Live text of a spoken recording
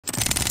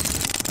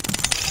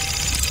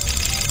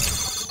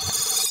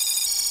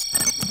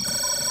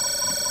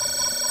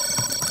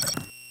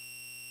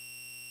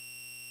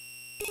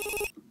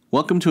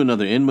Welcome to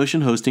another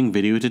InMotion Hosting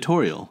video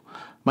tutorial.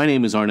 My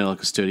name is Arnel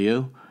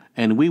Custodio,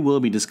 and we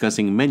will be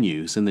discussing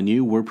menus in the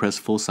new WordPress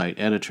Full Site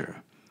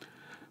Editor.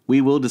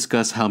 We will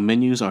discuss how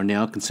menus are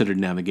now considered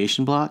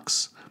navigation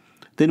blocks.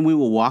 Then we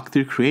will walk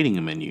through creating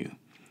a menu.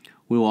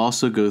 We will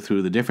also go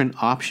through the different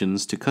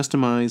options to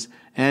customize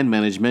and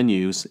manage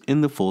menus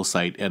in the Full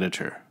Site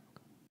Editor.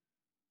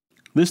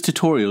 This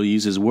tutorial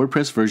uses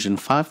WordPress version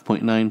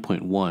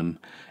 5.9.1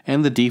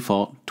 and the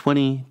default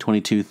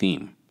 2022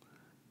 theme.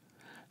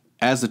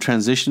 As the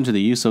transition to the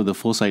use of the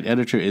Full Site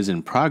Editor is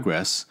in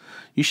progress,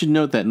 you should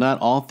note that not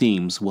all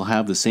themes will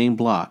have the same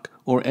block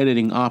or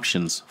editing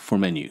options for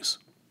menus.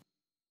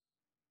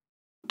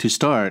 To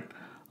start,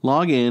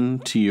 log in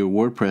to your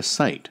WordPress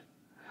site.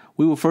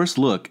 We will first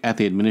look at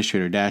the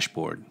administrator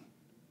dashboard.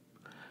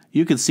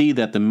 You can see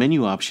that the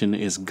menu option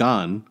is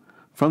gone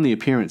from the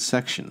Appearance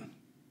section.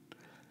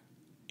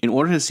 In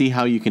order to see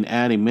how you can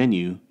add a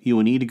menu, you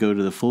will need to go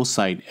to the Full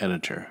Site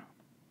Editor.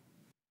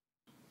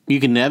 You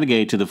can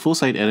navigate to the Full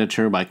Site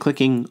Editor by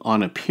clicking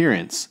on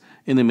Appearance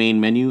in the main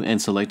menu and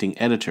selecting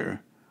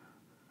Editor.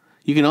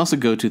 You can also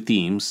go to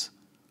Themes,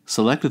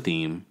 select a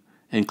theme,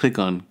 and click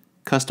on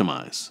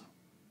Customize.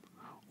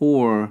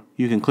 Or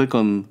you can click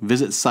on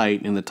Visit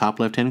Site in the top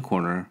left-hand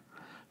corner,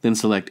 then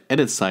select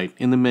Edit Site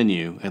in the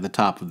menu at the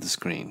top of the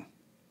screen.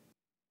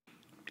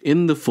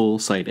 In the Full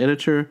Site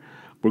Editor,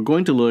 we're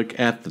going to look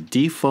at the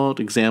default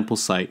example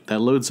site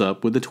that loads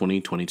up with the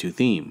 2022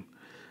 theme.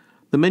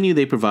 The menu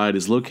they provide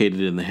is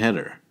located in the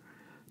header.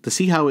 To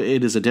see how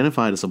it is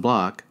identified as a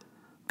block,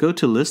 go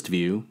to List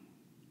View,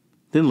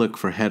 then look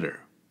for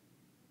Header.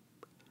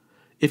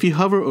 If you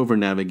hover over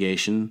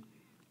Navigation,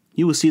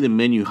 you will see the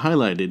menu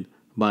highlighted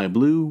by a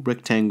blue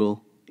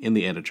rectangle in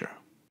the editor.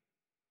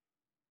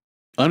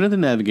 Under the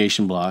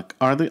navigation block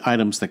are the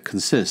items that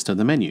consist of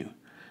the menu.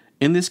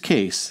 In this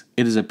case,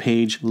 it is a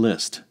page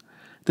list.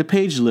 The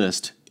page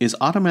list is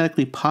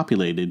automatically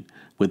populated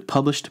with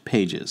published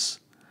pages.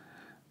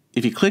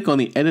 If you click on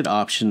the Edit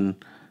option,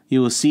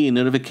 you will see a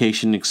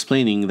notification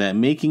explaining that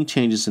making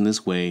changes in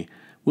this way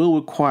will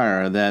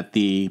require that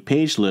the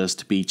page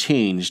list be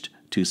changed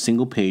to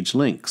single page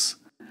links.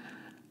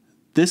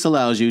 This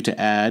allows you to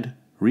add,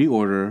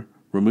 reorder,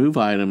 remove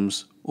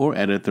items, or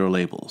edit their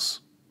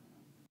labels.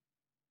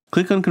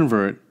 Click on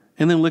Convert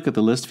and then look at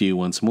the list view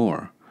once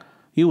more.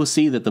 You will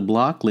see that the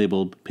block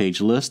labeled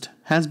Page List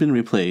has been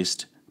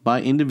replaced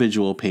by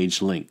individual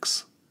page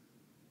links.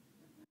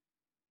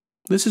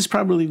 This is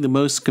probably the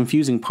most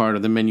confusing part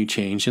of the menu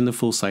change in the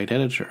Full Site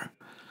Editor.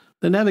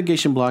 The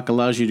navigation block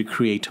allows you to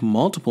create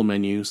multiple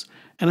menus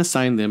and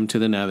assign them to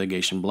the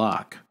navigation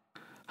block.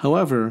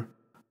 However,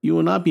 you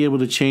will not be able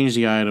to change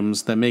the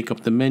items that make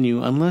up the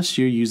menu unless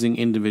you're using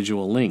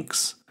individual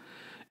links.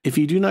 If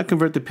you do not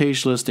convert the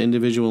page list to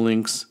individual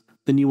links,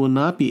 then you will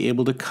not be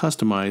able to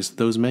customize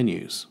those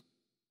menus.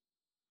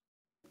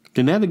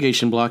 The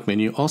navigation block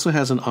menu also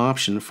has an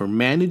option for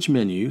Manage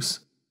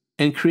Menus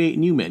and Create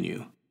New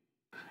Menu.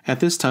 At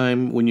this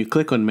time, when you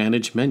click on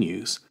Manage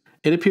Menus,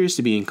 it appears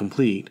to be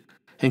incomplete,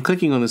 and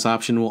clicking on this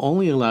option will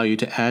only allow you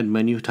to add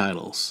menu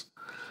titles.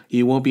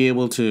 You won't be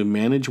able to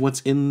manage what's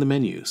in the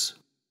menus.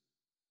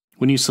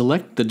 When you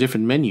select the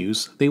different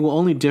menus, they will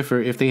only differ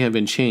if they have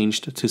been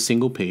changed to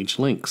single-page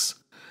links.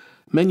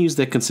 Menus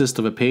that consist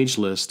of a page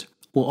list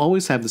will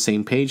always have the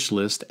same page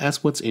list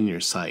as what's in your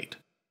site.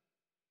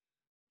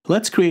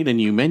 Let's create a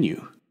new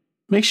menu.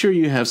 Make sure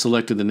you have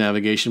selected the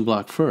navigation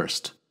block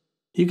first.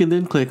 You can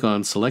then click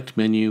on Select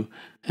Menu,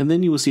 and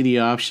then you will see the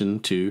option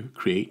to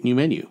Create New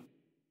Menu.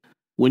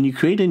 When you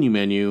create a new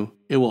menu,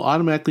 it will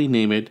automatically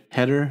name it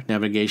Header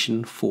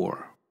Navigation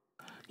 4.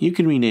 You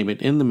can rename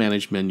it in the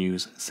Manage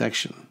Menus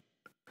section.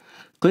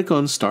 Click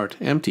on Start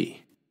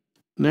Empty.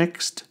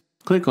 Next,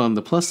 click on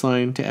the plus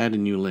sign to add a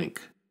new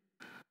link.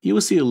 You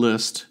will see a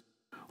list,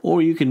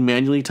 or you can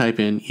manually type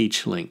in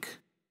each link.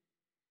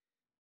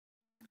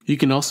 You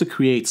can also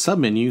create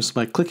submenus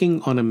by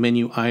clicking on a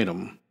menu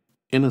item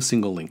in a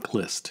single link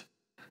list,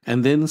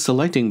 and then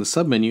selecting the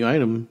submenu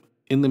item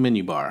in the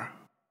menu bar.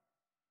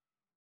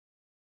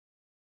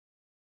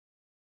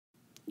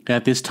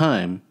 At this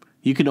time,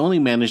 you can only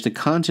manage the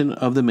content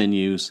of the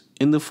menus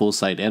in the Full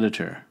Site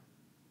Editor.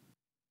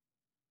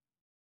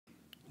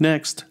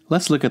 Next,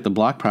 let's look at the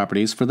block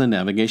properties for the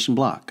navigation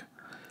block.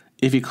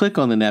 If you click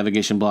on the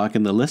navigation block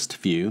in the list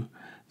view,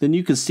 then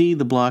you can see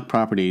the block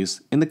properties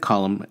in the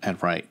column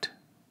at right.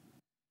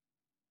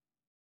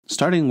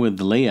 Starting with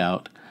the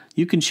layout,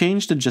 you can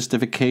change the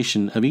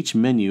justification of each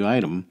menu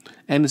item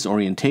and its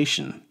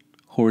orientation,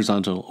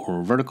 horizontal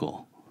or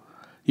vertical.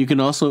 You can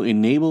also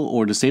enable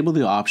or disable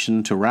the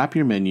option to wrap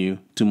your menu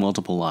to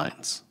multiple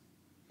lines.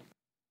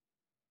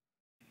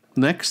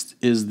 Next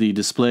is the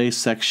Display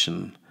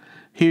section.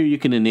 Here you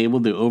can enable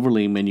the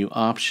Overlay menu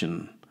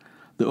option.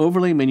 The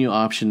Overlay menu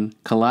option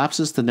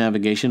collapses the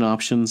navigation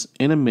options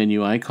in a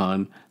menu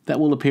icon that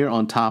will appear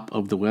on top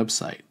of the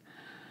website.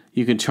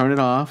 You can turn it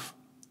off,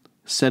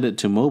 set it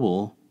to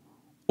mobile,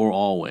 or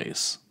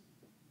always.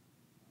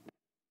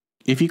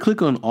 If you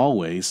click on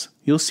Always,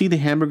 you'll see the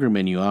hamburger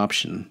menu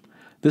option.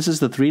 This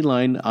is the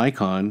three-line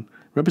icon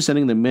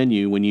representing the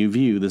menu when you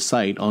view the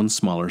site on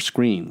smaller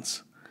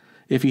screens.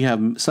 If you have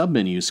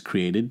submenus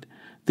created,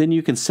 then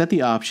you can set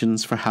the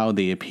options for how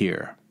they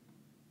appear.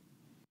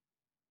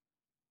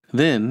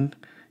 Then,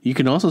 you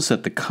can also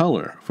set the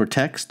color for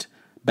text,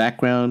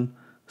 background,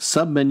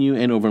 submenu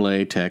and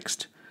overlay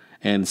text,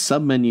 and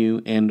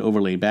submenu and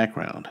overlay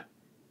background.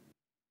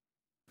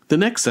 The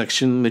next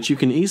section that you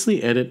can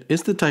easily edit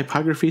is the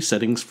typography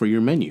settings for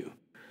your menu.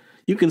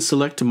 You can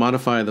select to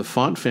modify the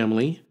font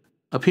family,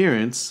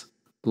 appearance,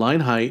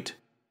 line height,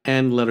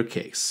 and letter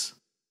case.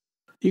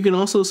 You can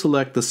also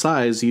select the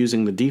size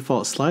using the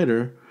default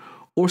slider,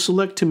 or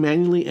select to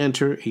manually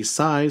enter a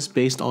size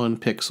based on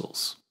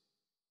pixels.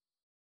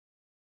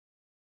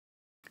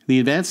 The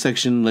advanced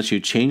section lets you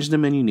change the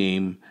menu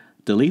name,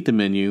 delete the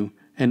menu,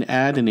 and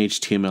add an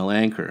HTML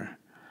anchor.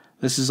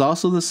 This is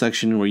also the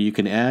section where you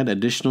can add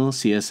additional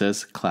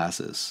CSS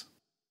classes.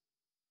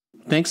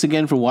 Thanks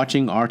again for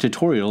watching our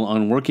tutorial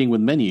on working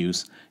with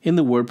menus in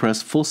the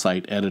WordPress Full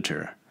Site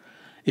Editor.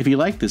 If you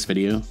liked this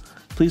video,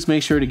 please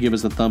make sure to give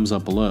us a thumbs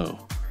up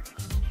below.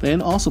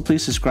 Then also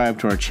please subscribe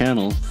to our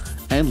channel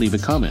and leave a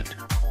comment.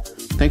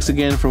 Thanks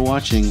again for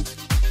watching,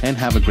 and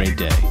have a great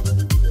day.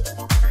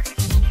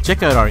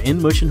 Check out our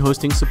InMotion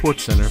Hosting Support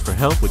Center for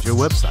help with your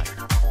website.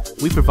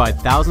 We provide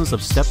thousands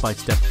of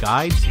step-by-step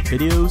guides,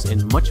 videos,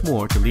 and much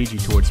more to lead you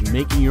towards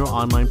making your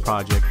online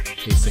project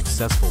a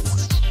successful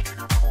one.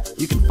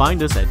 You can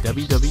find us at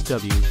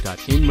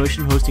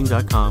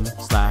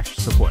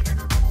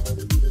www.inmotionhosting.com/support.